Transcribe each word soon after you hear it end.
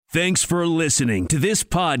Thanks for listening to this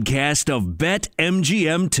podcast of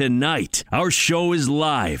BetMGM Tonight. Our show is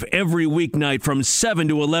live every weeknight from 7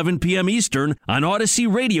 to 11 p.m. Eastern on Odyssey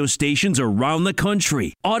radio stations around the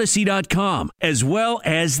country, Odyssey.com, as well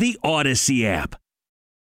as the Odyssey app.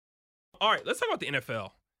 All right, let's talk about the NFL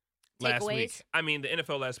last week. I mean, the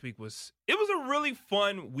NFL last week was a really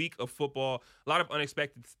fun week of football. A lot of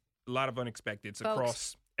unexpecteds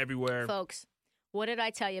across everywhere. Folks, what did I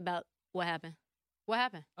tell you about what happened? What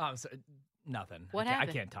happened? So, nothing. What I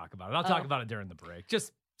happened? can't talk about it. I'll talk about it during the break.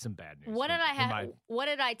 Just some bad news. What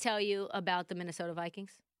did I tell you about the Minnesota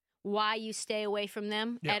Vikings? Why you stay away from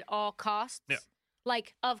them at all costs? Yeah.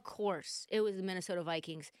 Like, of course, it was the Minnesota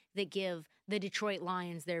Vikings that give the Detroit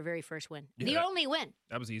Lions their very first win. Yeah, the only win.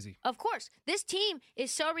 That was easy. Of course. This team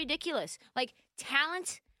is so ridiculous. Like,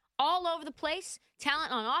 talent all over the place.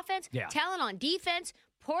 Talent on offense. Yeah. Talent on defense.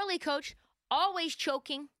 Poorly coached. Always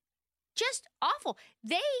choking. Just awful.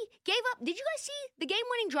 They gave up. Did you guys see the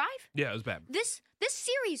game-winning drive? Yeah, it was bad. This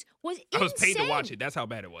series was insane. I was paid to watch it. That's how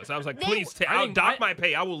bad it was. I was like, please, I I'll think dock my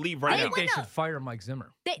pay. I will leave right I now. think they should fire Mike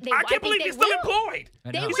Zimmer. I can't believe he's still employed.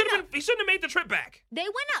 I know. He shouldn't have made the trip back. They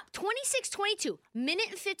went up 26-22, minute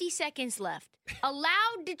and 50 seconds left.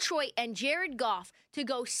 Allowed Detroit and Jared Goff to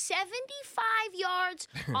go 75 yards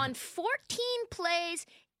on 14 plays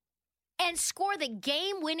and score the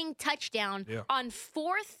game-winning touchdown on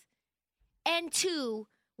 4th and 2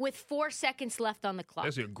 with 4 seconds left on the clock.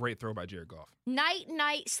 That's a great throw by Jared Goff. Night,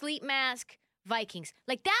 sleep mask, Vikings.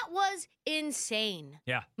 Like, that was insane.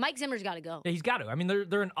 Yeah. Mike Zimmer's got to go. Yeah, he's got to. I mean,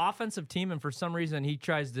 they're an offensive team, and for some reason, he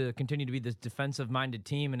tries to continue to be this defensive-minded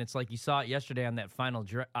team, and it's like you saw it yesterday on that final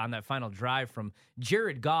drive from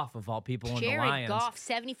Jared Goff, of all people, in the Lions. Jared Goff,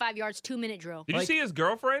 75 yards, 2-minute drill. Did you see his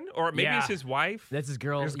girlfriend? Or maybe it's his wife? That's his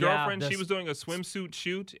girl. His girlfriend. She was doing a swimsuit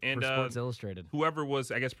shoot, and for Sports Illustrated. Whoever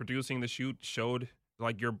was, I guess, producing the shoot showed,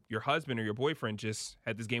 like, your husband or your boyfriend just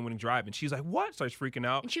had this game-winning drive, and she's like, what? Starts freaking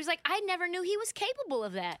out. And she was like, I never knew he was capable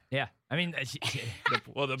of that. Yeah. I mean, she's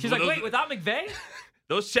she's like, wait, without McVay?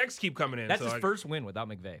 Those checks keep coming in. That's his first win without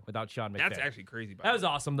McVay, without Sean McVay. That's actually crazy. That was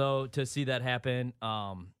awesome, though, to see that happen.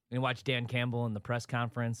 And watch Dan Campbell in the press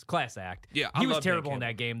conference. Class act. Yeah, he was terrible in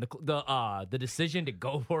that game. The decision to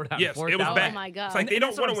go for it on fourth it was down. bad. Oh, my God. It's like they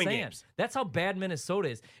don't want to win games. That's how bad Minnesota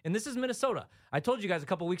is. And this is Minnesota. I told you guys a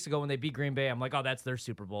couple weeks ago when they beat Green Bay, I'm like, oh, that's their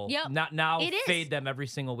Super Bowl. Yep. Not now. It is. Fade them every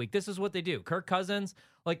single week. This is what they do. Kirk Cousins,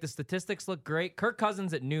 like, the statistics look great. Kirk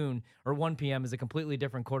Cousins at noon or 1 p.m. is a completely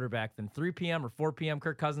different quarterback than 3 p.m. or 4 p.m.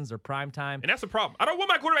 Kirk Cousins or prime time. And that's the problem. I don't want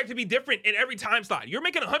my quarterback to be different in every time slot. You're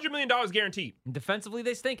making $100 million guaranteed. And defensively,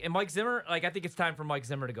 they stink. And Mike Zimmer, like, I think it's time for Mike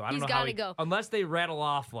Zimmer to go. I don't know how He's gotta go. Unless they rattle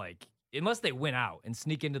off, unless they win out and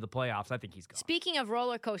sneak into the playoffs, I think he's gone. Speaking of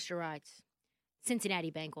roller coaster rides,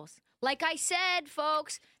 Cincinnati Bengals. Like I said,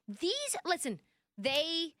 folks, that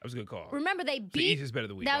was a good call. Remember, they beat. The easiest bet of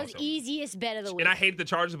the week. That was easiest bet of the week. And I hated the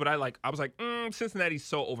Chargers, but I was like, Cincinnati's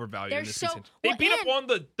so overvalued in this season. Well, They beat up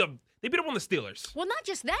on the Steelers. Well, not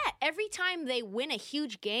just that. Every time they win a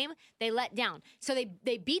huge game, they let down. So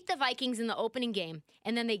they beat the Vikings in the opening game,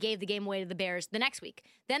 and then they gave the game away to the Bears the next week.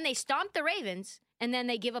 Then they stomped the Ravens, and then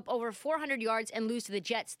they give up over 400 yards and lose to the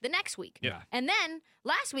Jets the next week. Yeah. And then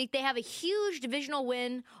last week, they have a huge divisional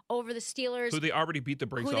win over the Steelers. Who they already beat the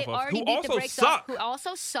brakes Who off they of. already Who beat also the brakes suck. off, who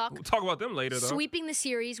also suck. We'll talk about them later, though. Sweeping the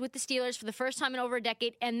series with the Steelers for the first time in over a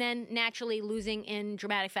decade, and then naturally losing in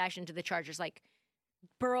dramatic fashion to the Chargers. Like,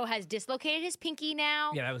 Burrow has dislocated his pinky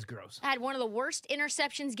now. Yeah, that was gross. Had one of the worst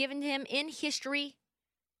interceptions given to him in history.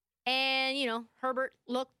 And, Herbert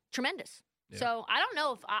looked tremendous. Yeah. So I don't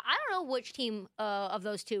know which team of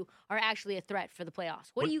those two are actually a threat for the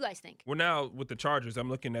playoffs. What do you guys think? Well, now with the Chargers, I'm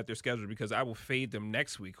looking at their schedule because I will fade them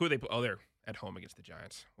next week. Who are they? Oh, they're at home against the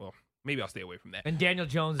Giants. Well, maybe I'll stay away from that. And Daniel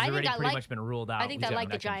Jones has already pretty much been ruled out. I think I like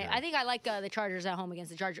the Giants. I think I like the Chargers at home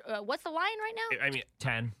against the Chargers. What's the line right now? I mean,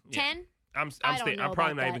 10. 10? I'm probably not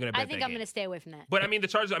even going to bet I think that I'm game. going to stay away from that. But, I mean, the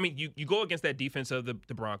Chargers, you go against that defense of the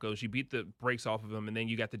Broncos. You beat the brakes off of them, and then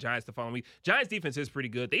you got the Giants the following week. Giants defense is pretty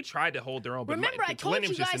good. They tried to hold their own. But remember, I told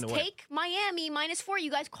you guys take take Miami -4. You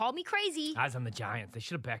guys called me crazy. Eyes on the Giants. They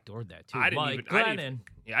should have backdoored that, too. I didn't even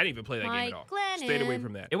play that game Mike at all. Glennon. Stayed away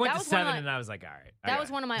from that. It went That to was one of 7, my- and I was like, all right. That was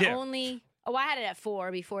one of my only. Oh, I had it at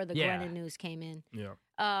 4 before the Yeah. Glennon news came in. Yeah.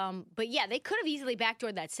 But yeah, they could have easily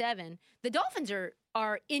backdoored that 7. The Dolphins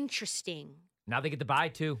are interesting. Now they get the bye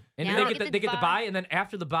too, and Now they get the bye, and then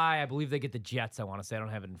after the bye, I believe they get the Jets. I want to say I don't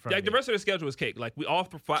have it in front of me. The rest of the schedule is cake. Like we all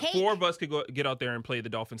four of us could get out there and play the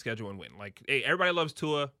Dolphin schedule and win. Like hey, everybody loves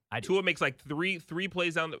Tua. Tua makes like three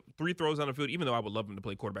throws down the field. Even though I would love him to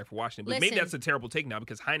play quarterback for Washington, but maybe that's a terrible take now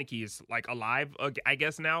because Heineke is like alive. I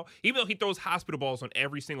guess now, even though he throws hospital balls on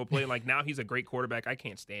every single play, like now he's a great quarterback. I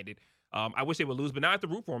can't stand it. I wish they would lose, but now I have to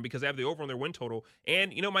root for them because they have the over on their win total.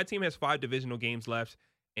 And my team has 5 divisional games left.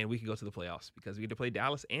 And we can go to the playoffs because we get to play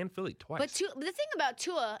Dallas and Philly twice. But the thing about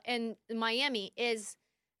Tua and Miami is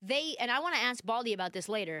and I want to ask Baldy about this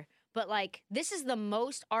later, but like this is the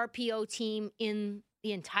most RPO team in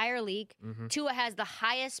the entire league. Mm-hmm. Tua has the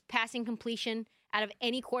highest passing completion out of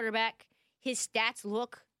any quarterback. His stats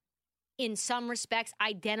look, in some respects,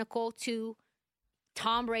 identical to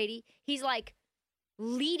Tom Brady. He's like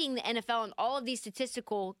leading the NFL in all of these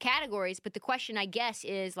statistical categories, but the question, I guess,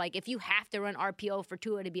 is like if you have to run RPO for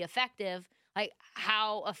Tua to be effective, like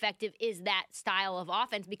how effective is that style of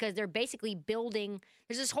offense? Because they're basically building.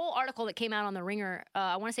 There's this whole article that came out on The Ringer.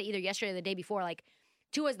 I want to say either yesterday or the day before. Like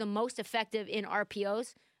Tua is the most effective in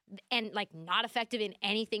RPOs and like not effective in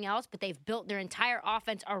anything else. But they've built their entire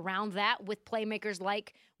offense around that with playmakers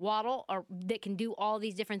like Waddle that can do all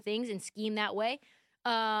these different things and scheme that way.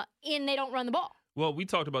 And they don't run the ball. Well, we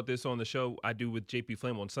talked about this on the show I do with JP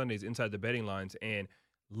Flame on Sundays, Inside the Betting Lines, and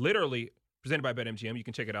literally presented by BetMGM. You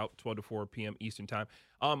can check it out, 12 to 4 p.m. Eastern time.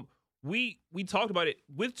 We talked about it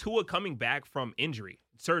with Tua coming back from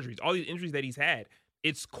surgeries, all these injuries that he's had.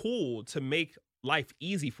 It's cool to make life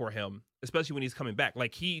easy for him, especially when he's coming back.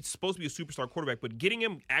 Like he's supposed to be a superstar quarterback, but getting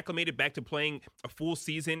him acclimated back to playing a full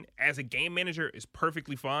season as a game manager is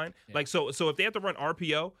perfectly fine. Yeah. Like so if they have to run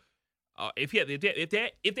RPO. If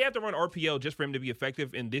they have to run RPO just for him to be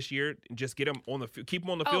effective in this year, just get him on the keep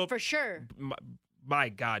him on the field. Oh, for sure. My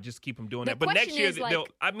God, just keep him doing that. But next year,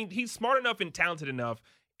 he's smart enough and talented enough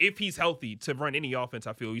if he's healthy to run any offense.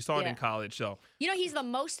 I feel you saw it in college. So he's the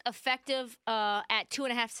most effective at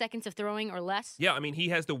 2.5 seconds of throwing or less. Yeah, I mean he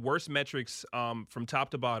has the worst metrics from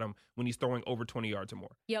top to bottom when he's throwing over 20 yards or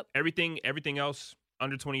more. Yep. Everything else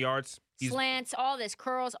under 20 yards. Slants, all this,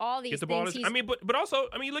 curls, all these things. But also,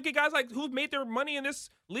 you look at guys like who've made their money in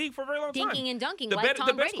this league for a very long time. Dinking and dunking, the Tom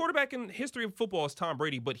Brady. best quarterback in history of football is Tom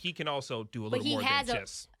Brady, but he can also do a little more than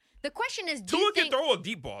just. The question is, Tua can throw a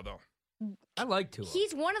deep ball, though. I like Tua.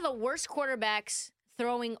 He's one of the worst quarterbacks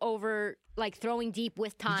throwing deep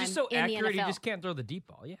with time. He's just so in accurate, the NFL. he just can't throw the deep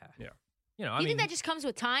ball. Yeah. Do you think that just comes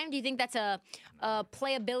with time? Do you think that's a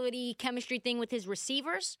playability chemistry thing with his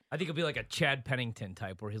receivers? I think it'll be like a Chad Pennington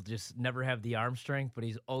type where he'll just never have the arm strength, but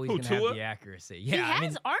he's always going to have the accuracy. Yeah, he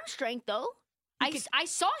has arm strength, though. I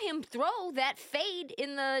saw him throw that fade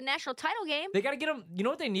in the national title game. They got to get him. You know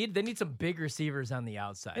what they need? They need some big receivers on the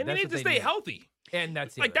outside. And they need to stay healthy. And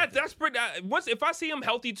that's like that. That's pretty. If I see him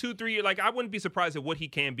healthy 2-3 years, like I wouldn't be surprised at what he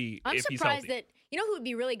can be if he's healthy. I'm surprised that who would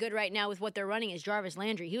be really good right now with what they're running is Jarvis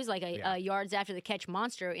Landry. He was like a yards after the catch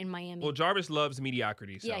monster in Miami. Well, Jarvis loves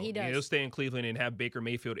mediocrity. So he does. He'll stay in Cleveland and have Baker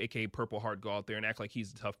Mayfield, aka Purple Heart, go out there and act like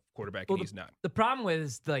he's a tough quarterback, and he's not. The problem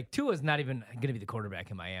is Tua's not even going to be the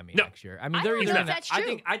quarterback in Miami next year. I mean,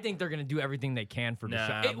 I think they're going to do everything they can for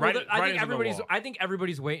Deshaun. I think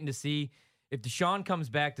everybody's waiting to see. If Deshaun comes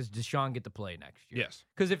back, does Deshaun get to play next year? Yes.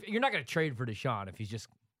 Because if you're not going to trade for Deshaun if he's just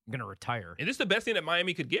going to retire. And this is the best thing that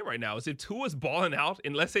Miami could get right now is if Tua's balling out,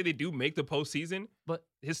 and let's say they do make the postseason, but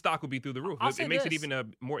his stock would be through the roof. It makes it even a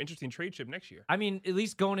more interesting trade chip next year. I mean, at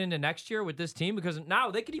least going into next year with this team, because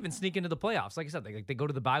now they could even sneak into the playoffs. Like I said, they go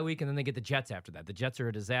to the bye week, and then they get the Jets after that. The Jets are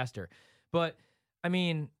a disaster. But, I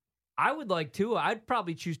mean, I would like Tua. I'd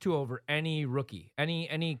probably choose Tua over any rookie,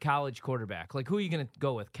 any college quarterback. Like, who are you going to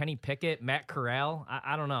go with? Kenny Pickett, Matt Corral?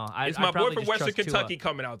 I don't know. It's my boy from Western Kentucky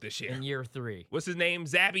coming out this year. In year 3. What's his name?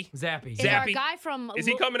 Zappy? Is our guy from Is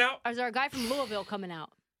he coming out? Is our guy from Louisville coming out?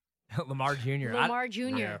 Lamar Jr. Lamar Jr.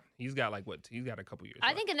 Yeah, he's got he's got a couple years.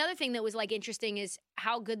 I think another thing that was interesting is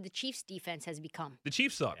how good the Chiefs defense has become. The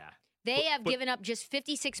Chiefs suck. Yeah. They have given up just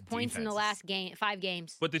 56 points in the last 5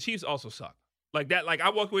 games. But the Chiefs also suck. Like that,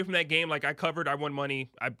 I walked away from that game. Like I covered, I won money.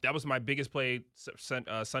 That was my biggest play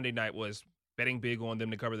Sunday night was betting big on them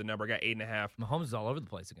to cover the number. I got 8.5. Mahomes is all over the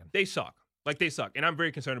place again. They suck. They suck. And I'm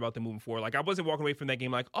very concerned about them moving forward. Like I wasn't walking away from that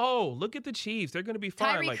game like, oh, look at the Chiefs. They're going to be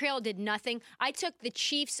fine. Tyreek Hill did nothing. I took the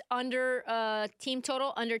Chiefs under team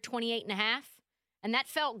total under 28.5, and that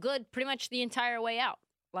felt good pretty much the entire way out.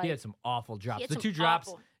 He had some awful drops. The 2 drops.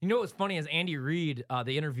 You know what was funny is Andy Reid,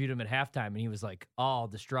 they interviewed him at halftime, and he was like all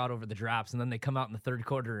distraught over the drops. And then they come out in the third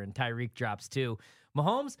quarter, and Tyreek drops 2.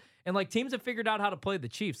 Mahomes and like teams have figured out how to play the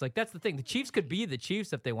Chiefs. Like that's the thing. The Chiefs could be the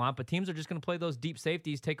Chiefs if they want, but teams are just going to play those deep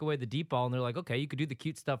safeties, take away the deep ball, and they're like, okay, you could do the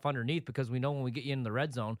cute stuff underneath because we know when we get you in the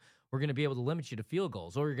red zone, we're going to be able to limit you to field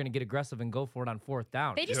goals, or you're going to get aggressive and go for it on fourth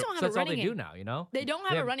down. They just don't have a running game. That's all they do now, you know? They don't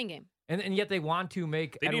have a running game. And yet they want to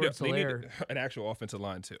make Edwards-Helaire. They need an actual offensive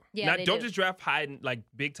line, too. Yeah, don't just draft high, like,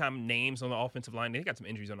 big-time names on the offensive line. They got some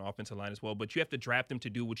injuries on the offensive line as well, but you have to draft them to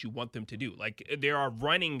do what you want them to do. Like, there are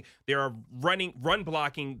run-blocking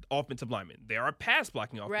offensive linemen. There are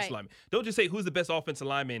pass-blocking offensive linemen. Don't just say who's the best offensive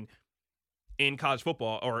lineman in college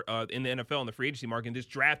football or in the NFL in the free agency market and just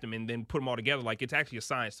draft them and then put them all together. Like, it's actually a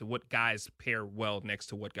science to what guys pair well next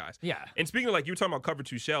to what guys. Yeah. And speaking of, like, you were talking about cover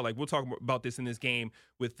two shell, like, we'll talk about this in this game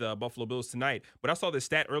with Buffalo Bills tonight. But I saw this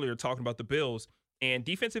stat earlier talking about the Bills, and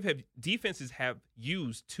defenses have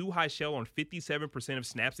used two high shell on 57% of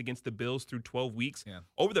snaps against the Bills through 12 weeks. Yeah.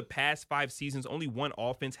 Over the past 5 seasons, only one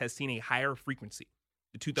offense has seen a higher frequency.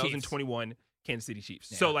 The 2021 Kansas City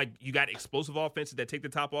Chiefs. Yeah. So, like, you got explosive offenses that take the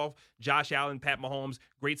top off. Josh Allen, Pat Mahomes,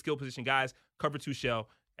 great skill position guys, cover two shell.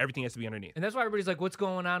 Everything has to be underneath. And that's why everybody's like, what's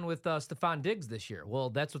going on with Stephon Diggs this year?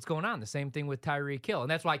 Well, that's what's going on. The same thing with Tyreek Hill.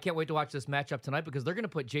 And that's why I can't wait to watch this matchup tonight because they're going to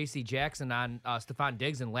put J.C. Jackson on Stephon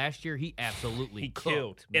Diggs. And last year, he absolutely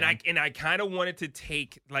killed. Man. And I kind of wanted to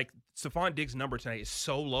take, like, Stephon Diggs' number tonight is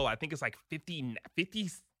so low. I think it's like 59.5,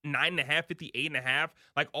 58.5.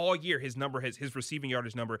 Like all year, his receiving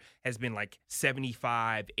yardage number has been like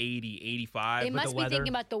 75, 80, 85. They must be thinking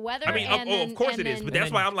about the weather. I mean, of course it is, but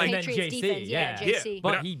that's why I'm like JC. JC.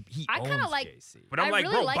 But he I kind of like JC. But I'm like,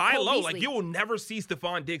 really bro, like buy Cole low. Beasley. Like you will never see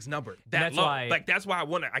Stephon Diggs' number that's low. Why, like that's why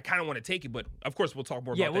I kind of want to take it. But of course, we'll talk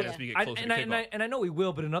more about that as we get closer to kickoff. And I know we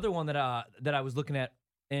will. But another one that I was looking at,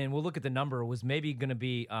 and we'll look at the number, was maybe going to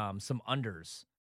be some unders